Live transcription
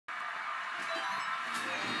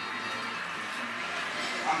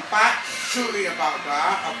I'm back. Sorry about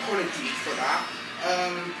that. Apologies for that.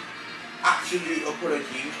 Absolute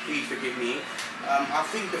apologies. Please forgive me. I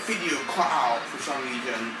think the video cut out for some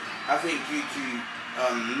reason. I think due to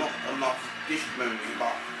not enough disk memory,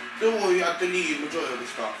 but don't worry, I deleted majority of the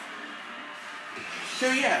stuff. So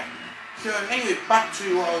yeah. So anyway, back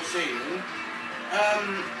to what I was saying.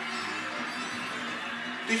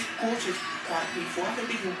 This course is quite peaceful. I think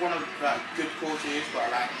this is one of the good courses, but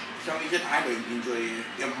like for some reason I don't enjoy it,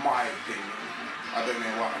 in my opinion. I don't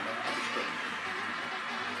know why, but I just don't.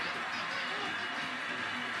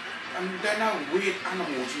 And there are now weird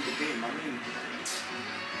animals in the game, I mean.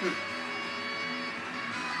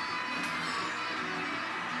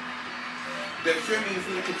 There's so many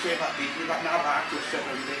things I could say about these, but now I have to set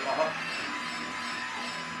them up.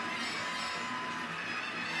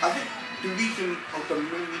 I think the reason of the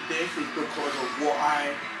movie this is because of what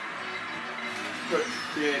I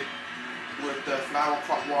did with the flower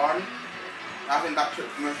pot one. I think that took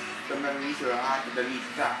most of the memory, so I had to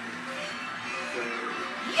delete that. So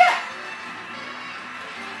yeah!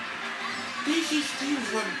 DC steals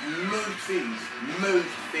with most things.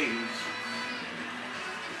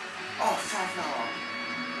 Oh, sunflower.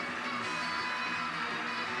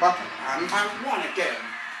 But I wanna get him.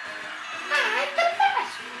 I'm the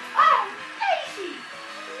best! Oh, Daisy!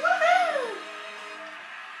 Woohoo!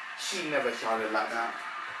 She never sounded like that.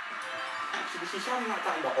 Actually, she sounded like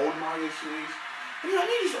that in the old Mario series. I mean, I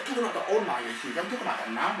need to stop talking about the old Mario series. I'm talking about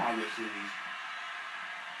the now Mario series.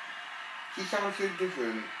 She sounds so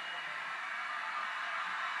different.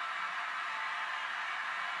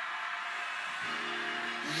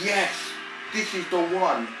 Yes, this is the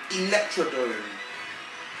one. Electrodome.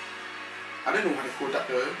 I don't know why they called that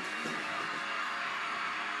though.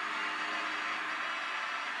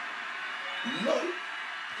 No.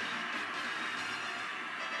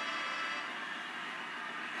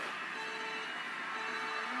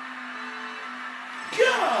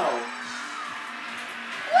 Go!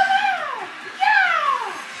 Wow!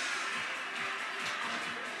 Yeah!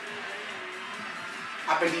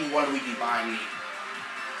 I believe Waluigi behind me.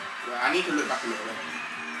 Well, I need to look back a little bit.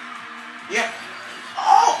 Yeah.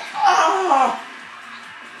 Oh! Oh!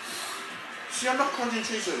 See, I'm not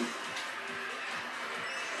concentration.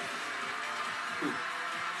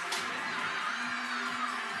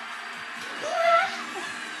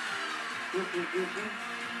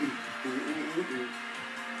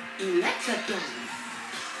 Electrodome.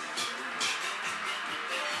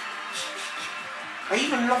 I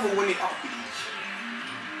even love it when it upbeats.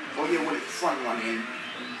 Or yeah, when it's front running.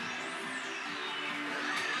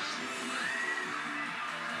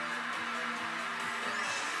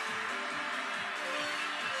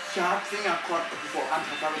 So I think I caught before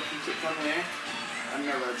anti-gravity tips on here. I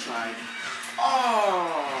never tried.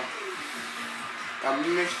 Oh! I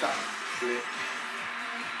missed that flip.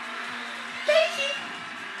 Daisy!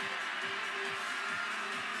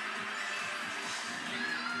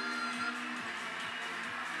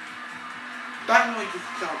 That noise just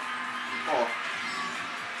sounds off.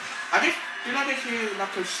 Did I just hear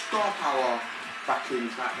like a star power back in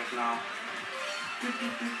track just now?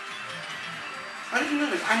 I didn't know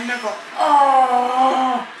this. I've never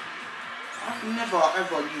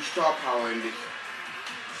ever used star power in this.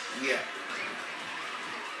 Yeah.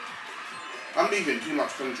 I'm losing too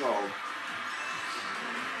much control.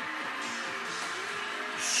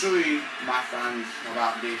 Sorry, my fans,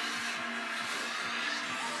 about this.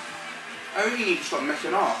 I really need to stop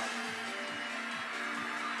messing up.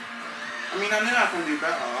 I mean, I know I can do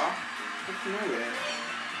better. But you know it.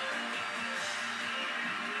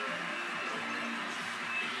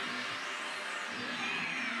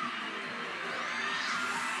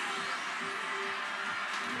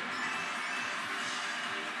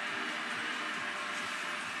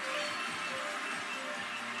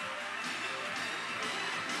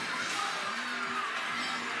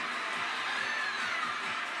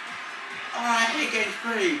 Oh, I hate getting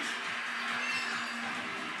sprayed.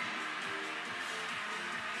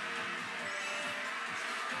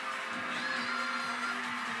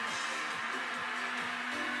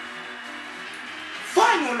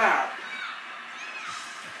 Final lap.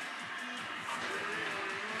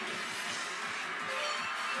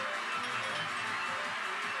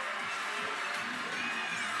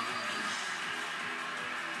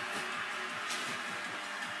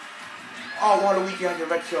 Oh, Waluigi has a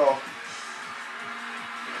red shell.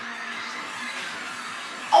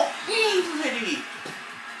 Oh, easily!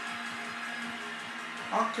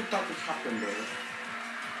 How could that just happen though?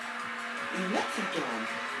 Electrodome.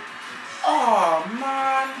 Oh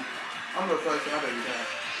man! I'm the first, I don't care.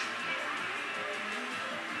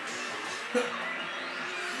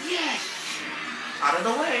 Out of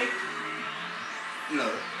the way. No.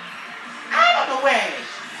 Out of the way.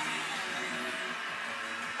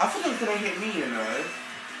 I thought it was gonna hit me, you know.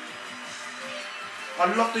 I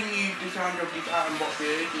love the new design of these item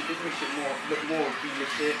boxes. It just makes it look more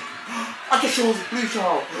realistic. I just saw the blue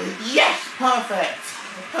shell. Yes, perfect.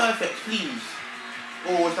 Perfect, please.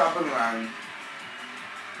 Oh, is that a boomerang?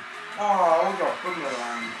 Oh, what's that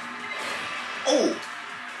boomerang? Oh,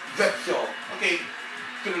 red shell. Okay,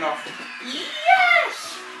 good enough.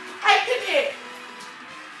 Yes, I did it.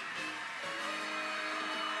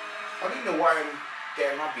 I don't know why I'm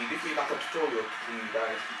getting happy. This is like a tutorial for you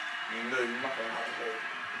guys. You know nothing how to play.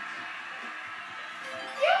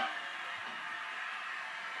 Yeah.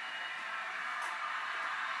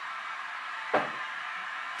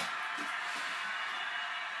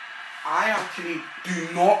 I actually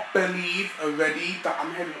do not believe already that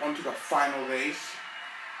I'm heading on to the final race.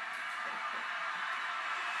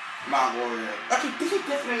 Mount Warrior. Actually, this is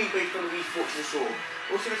definitely based on Wii Sports and Sword.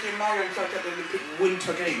 Or should I say Mario and Sunset Olympic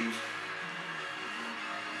Winter Games?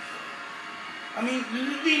 I mean,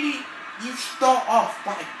 really, you start off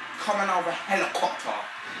by coming out of a helicopter.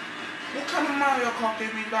 What kind of Mario Kart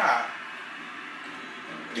game is that?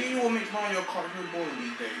 Do you all make Mario Kart so boring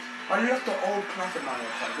these days? I love the old classic Mario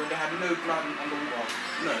Kart where they had no gliding underwater.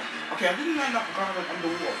 No. Okay, I didn't mind that gliding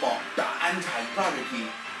underwater, but the anti-gravity,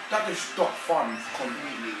 that just stopped fun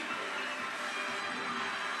completely.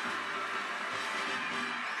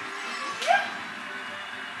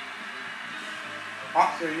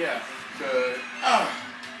 So yeah, so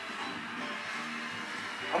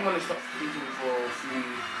I'm gonna stop speaking for a few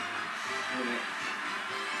minutes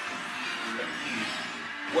and let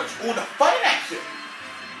you watch all the fun action.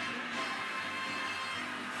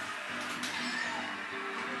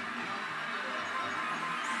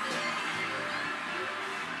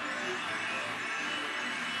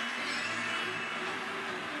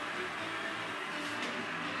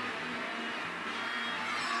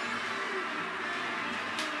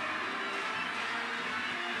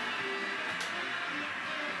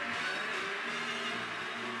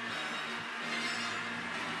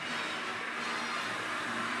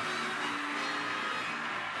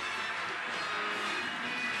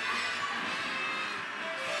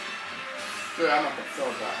 So I'm not gonna sell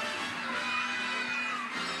that.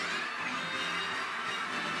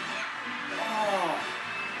 Oh,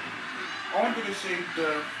 I wanted to save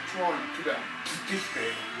the troll to this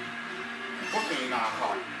bit. Fortunately, now I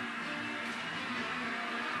can't.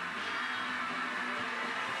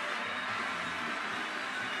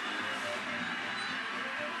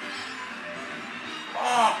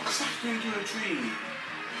 Oh, crashed into a tree.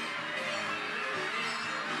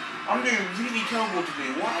 I'm doing really terrible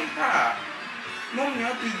today. Why is that? Normally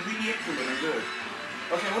I do really excellent and good.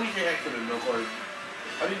 Okay, when you say excellent, because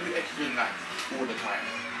I didn't do excellent like all the time.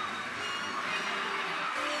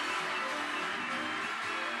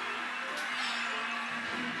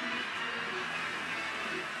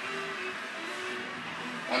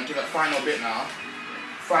 On to the final bit now.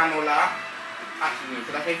 Final lap. Actually,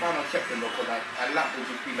 because I say final section because like, a lap will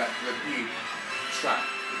just be like review track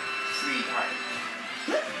 3 times.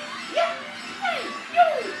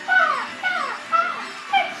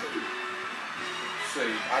 So I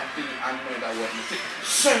know that word mistake.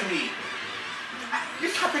 Sorry.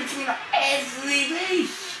 This happens to me like every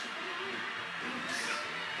race.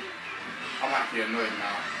 I'm actually annoyed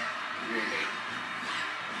now. Really.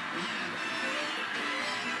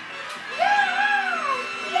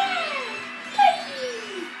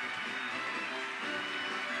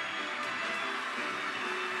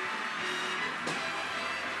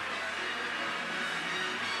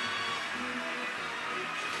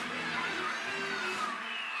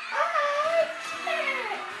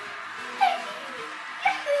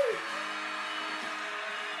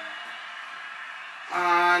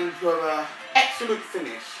 And for an excellent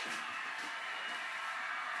finish.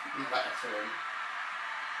 Like excellent.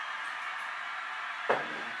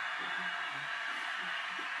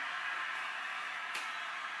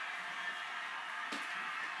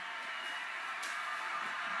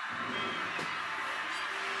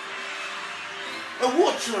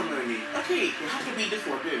 Award ceremony. Okay, it has to be this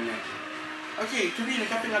one, didn't it? Okay, to be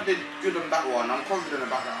honest, I think I did good on that one. I'm confident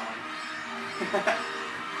about that one.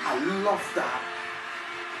 I love that.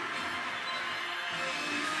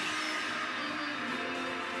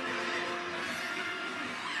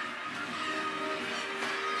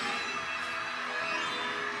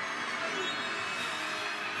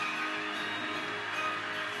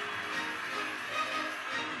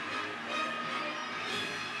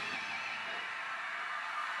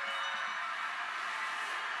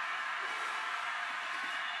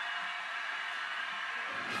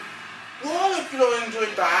 hope you all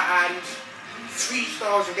enjoyed that, and 3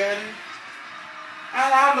 stars again.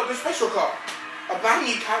 And I unlocked a special car, a brand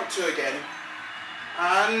new character again,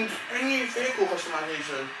 and a new vehicle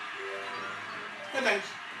customization. Yeah, thanks.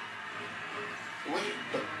 Wait,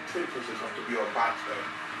 the princesses have to be on badge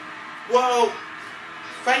though. Well,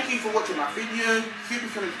 thank you for watching my video. Super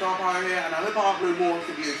Sonic Star Power here, and I hope I upload more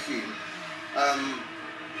videos soon.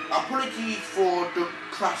 Apologies for the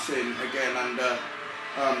crashing again and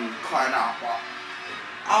crying out, but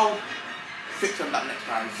I'll fix them that next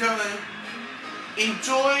time. So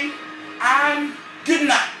enjoy and good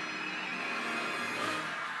night.